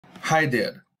Hi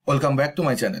there, welcome back to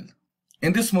my channel.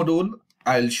 In this module,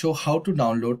 I'll show how to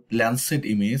download Landsat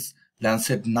image,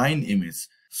 Landsat 9 image.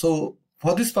 So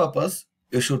for this purpose,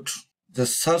 you should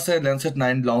just search a Landsat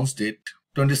 9 launch date,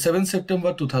 27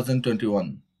 September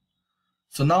 2021.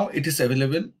 So now it is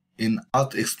available in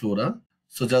Earth Explorer.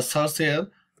 So just search here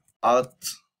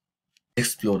Earth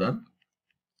Explorer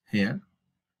here.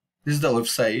 This is the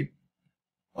website,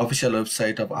 official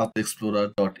website of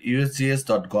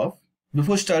earthexplorer.usgs.gov.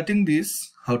 Before starting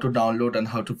this, how to download and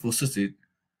how to process it,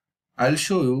 I'll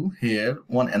show you here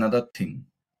another thing.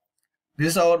 This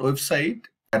is our website,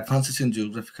 Advances in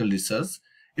Geographical Research.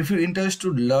 If you're interested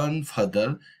to learn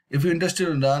further, if you're interested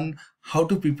to learn how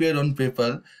to prepare on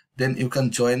paper, then you can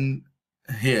join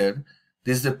here.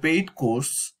 This is the paid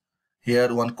course.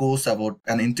 Here one course about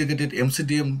an integrated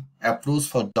MCDM approach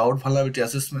for drought vulnerability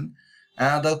assessment,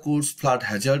 another course flood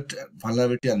hazard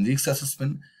vulnerability and risk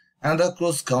assessment, another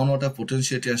course groundwater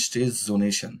potentiality and stage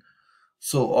zonation.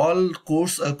 So all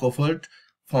courses are covered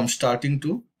from starting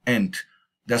to end.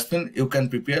 That's when you can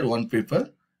prepare one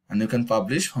paper and you can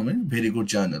publish from a very good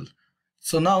journal.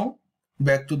 So now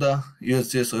back to the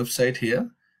USGS website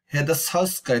here. Here the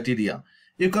search criteria.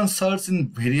 You can search in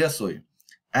various ways.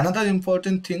 Another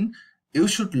important thing, you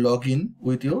should log in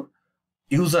with your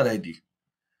user ID.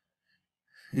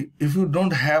 If you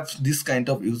don't have this kind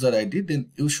of user ID, then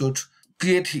you should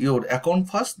create your account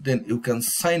first, then you can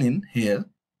sign in here.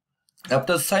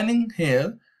 After signing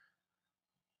here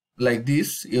like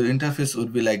this, your interface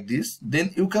would be like this.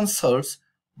 Then you can search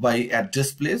by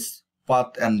address place,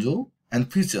 path and row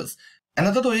and features.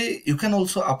 Another way, you can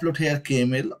also upload here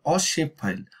KML or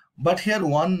shapefile. But here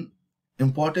one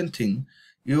important thing,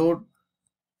 your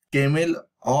KML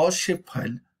or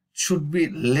shapefile should be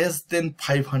less than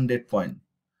 500 point.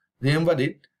 Remember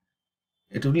it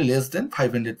will be less than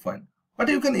 500 point. But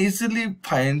you can easily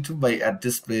find by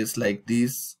address place like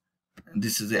this.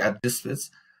 This is the address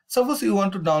place. Suppose you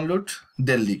want to download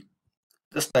Delhi.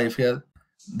 Just type here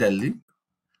Delhi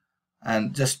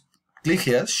and just click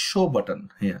here show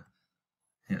button here.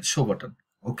 Here show button.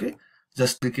 Okay.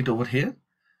 Just click it over here.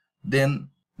 Then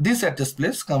this address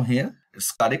place come here.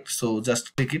 It's correct. So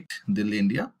just click it Delhi,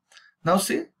 India. Now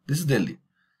see this is Delhi.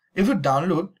 If you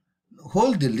download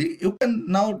whole Delhi, you can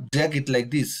now drag it like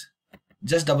this.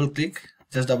 Just double click,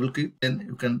 then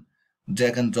you can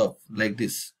drag and drop like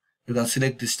this. You can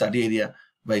select this study area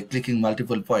by clicking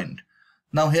multiple point.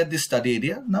 Now here this study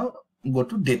area, now go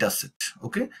to dataset.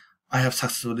 Okay, I have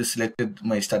successfully selected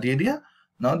my study area.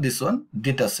 Now this one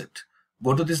dataset.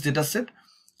 Go to this dataset.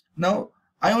 Now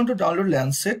I want to download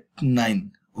Landsat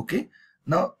 9. Okay,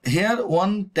 now here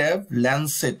one tab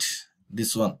Landsat,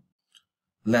 this one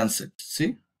Landsat,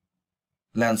 see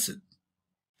Landsat.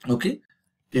 Okay,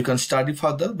 you can study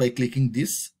further by clicking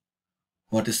this.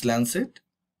 What is Landsat?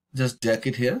 Just drag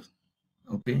it here.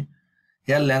 Okay,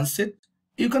 here Landsat.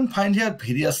 You can find here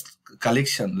various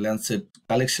collection. Landsat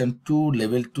collection 2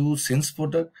 level 2 since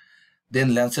product,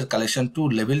 then Landsat collection 2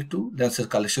 level 2, Landsat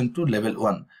collection 2 level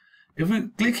 1. If we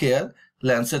click here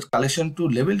Landsat collection 2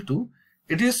 level 2,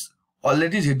 it is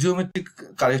already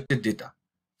radiometric corrected data.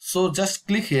 So just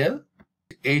click here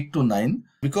 8 to 9,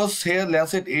 because here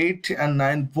Landsat 8 and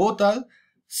 9 both are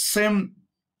same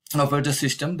operator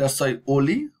system. That's why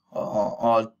OLI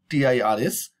or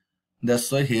TIRS. That's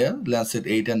why here Landsat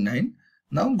 8 and 9.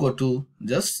 Now go to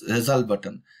just result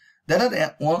button. There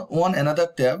are another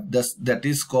tab that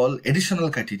is called additional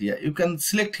criteria. You can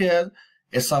select here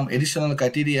some additional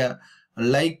criteria,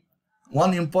 like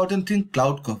one important thing,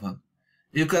 cloud cover.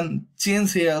 You can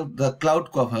change here the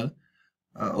cloud cover.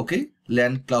 Okay,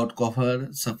 land cloud cover.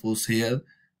 Suppose here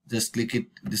just click it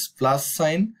this plus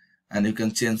sign and you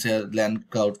can change here land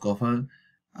cloud cover.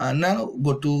 And now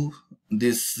go to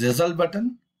this result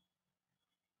button.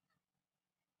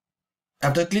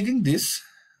 After clicking this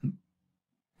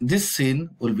scene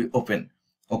will be open.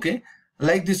 Okay,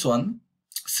 like this one.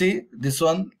 See this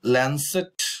one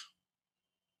Landsat.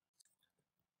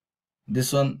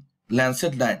 This one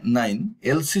Landsat 9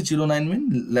 LC09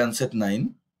 mean Landsat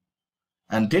 9,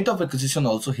 and date of acquisition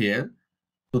also here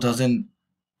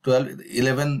 2012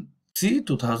 11C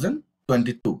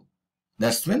 2022.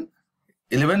 That's when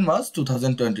 11 March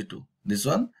 2022. This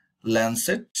one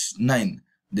Landsat 9.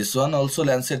 This one also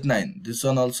Landsat 9. This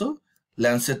one also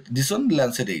Landsat. This one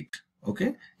Landsat 8.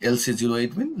 Okay,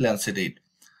 LC08 mean Landsat 8.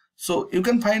 So you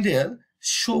can find here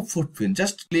show footprint.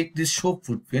 Just click this show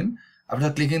footprint.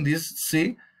 After clicking this,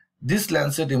 see this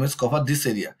Landsat image cover this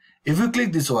area. If you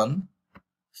click this one,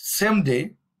 same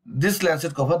day this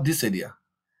Landsat cover this area.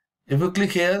 If you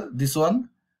click here this one,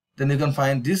 then you can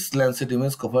find this Landsat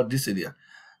image cover this area.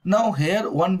 Now here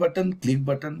one button, click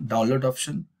button, download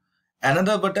option.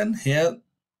 Another button here,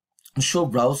 show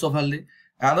browse overlay.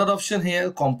 Another option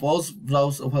here, compose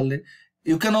browse overlay.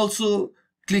 You can also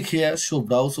click here, show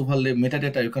browse overlay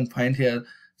metadata. You can find here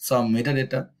some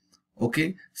metadata.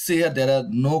 Okay, see here there are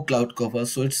no cloud cover,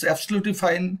 so it's absolutely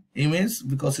fine image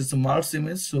because it's a merged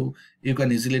image, so you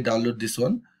can easily download this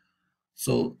one.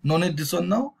 So no need this one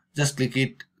now, just click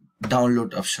it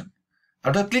download option.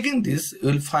 After clicking this, you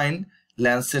will find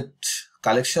Landsat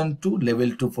collection 2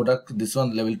 level 2 product. This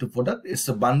one level 2 product, it's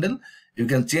a bundle. You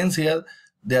can change here.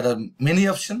 There are many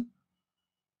options.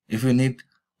 If you need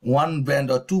one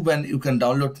band or two band, you can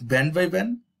download band by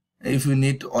band. If you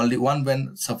need only one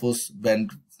band, suppose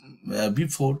band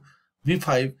B4,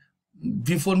 B5,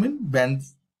 B4 mean band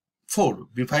 4,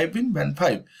 B5 mean band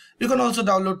 5. You can also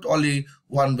download only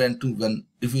one band, two band.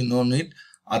 If you don't need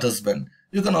others band,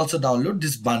 you can also download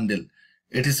this bundle.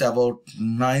 It is about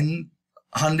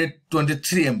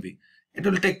 923 MB. It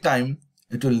will take time.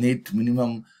 It will need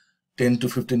minimum 10 to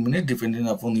 15 minutes depending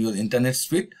upon your internet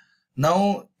speed.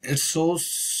 Now it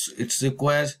shows it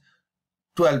requires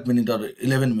 12 minutes or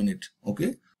 11 minutes.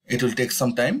 Okay, it will take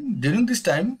some time. During this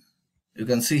time, you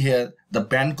can see here the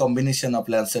band combination of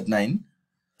Landsat 9.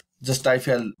 Just type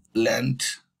here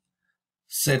Landsat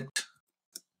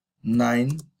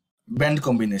 9 band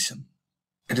combination.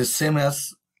 It is same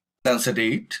as Landsat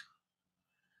 8.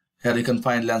 Here you can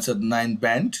find Landsat 9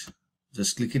 band.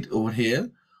 Just click it over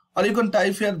here. Or you can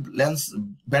type here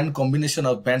band combination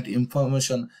of band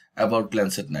information about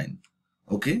Landsat 9.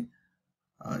 Okay.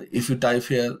 If you type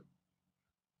here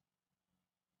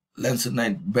Landsat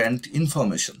 9 band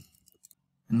information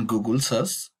in Google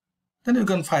search, then you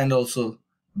can find also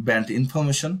band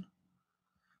information.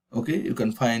 Okay. You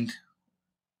can find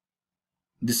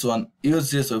this one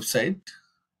USGS website.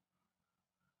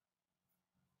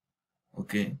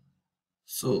 Okay.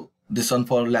 So this one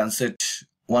for Landsat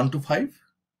 1 to 5.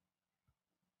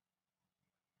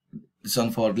 This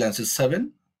one for Landsat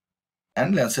 7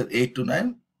 and Landsat 8 to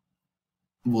 9,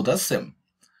 both are same.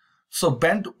 So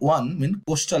band 1 means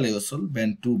coastal aerosol,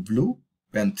 band 2 blue,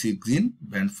 band 3 green,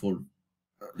 band 4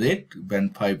 red,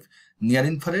 band 5 near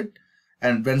infrared,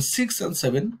 and band 6 and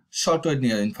 7 shortwave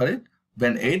near infrared,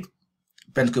 band 8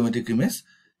 panchromatic image.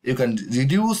 You can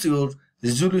reduce your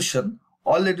resolution.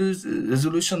 Already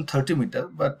resolution 30 meter,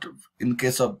 but in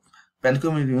case of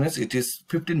panchromatic image it is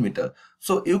 15 meter.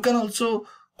 So you can also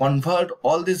convert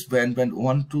all this band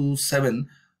 1 to 7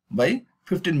 by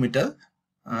 15 meter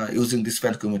using this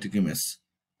panchromatic image.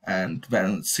 And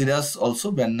band Sirius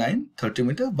also band 9 30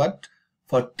 meter, but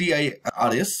for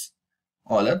TIRS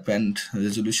all are band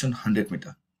resolution 100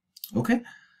 meter. Okay,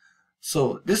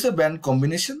 so this is a band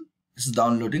combination. It's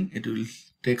downloading. It will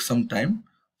take some time,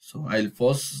 so I'll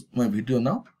pause my video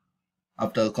now.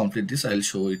 After I complete this, I'll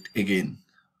show it again.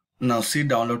 Now see,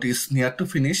 download is near to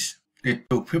finish. It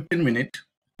took 15 minutes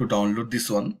to download this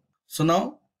one. So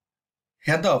now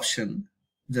here the option,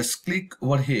 just click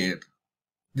over here,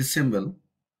 this symbol,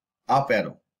 up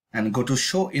arrow, and go to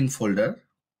show in folder.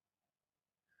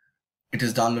 It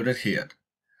is downloaded here.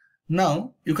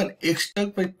 Now you can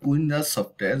extract by WinRAR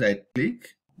software. Right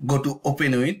click, go to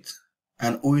open with,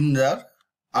 and WinRAR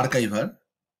archiver.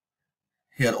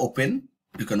 Here open,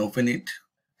 you can open it.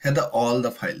 Here all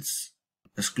the files.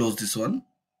 Just close this one.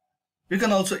 You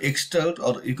can also extract,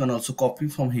 or you can also copy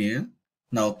from here.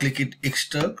 Now click it,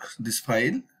 extract this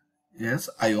file. Yes,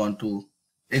 I want to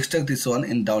extract this one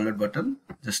in download button.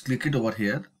 Just click it over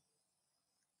here.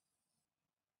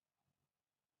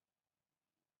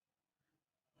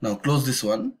 Now close this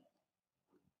one.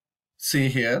 See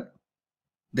here,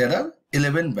 there are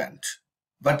 11 bands,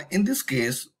 but in this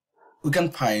case we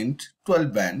can find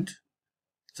 12 band.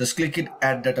 Just click it,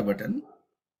 add data button,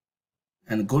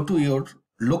 and go to your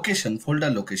location, folder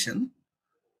location.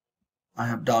 I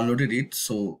have downloaded it,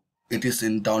 so it is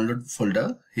in download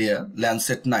folder here,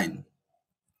 Landsat 9,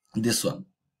 this one.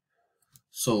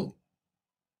 So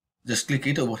just click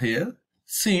it over here.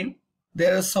 See,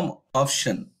 there are some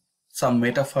option, some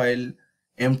meta file,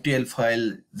 MTL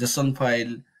file, JSON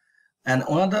file, and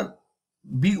another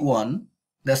B1,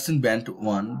 that's in band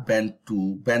 1, band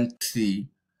 2, band 3.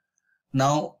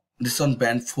 Now this one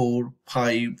band 4,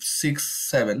 5, 6,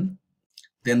 7.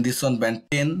 Then this one band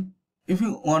 10. If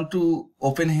you want to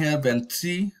open here band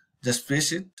 3, just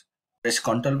press it, press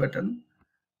Ctrl button,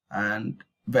 and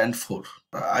band 4.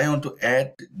 I want to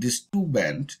add these two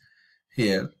band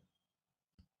here.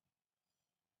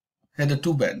 Here the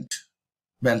two band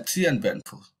 3 and band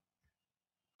 4.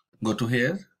 Go to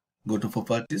here, go to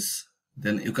properties.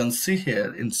 Then you can see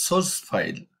here in source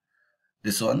file,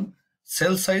 this one,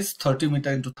 cell size 30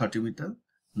 meter into 30 meter,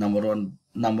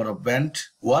 number of band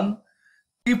 1,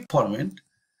 TIFF format,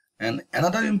 And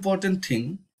another important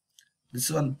thing, this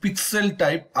one, pixel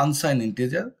type unsigned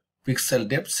integer, pixel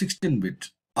depth 16-bit.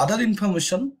 Other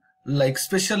information like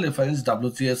special reference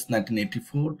WGS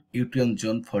 1984 UTM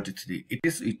zone 43. It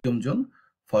is UTM zone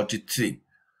 43.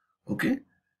 Okay,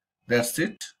 that's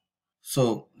it.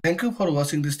 So thank you for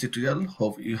watching this tutorial.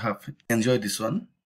 Hope you have enjoyed this one.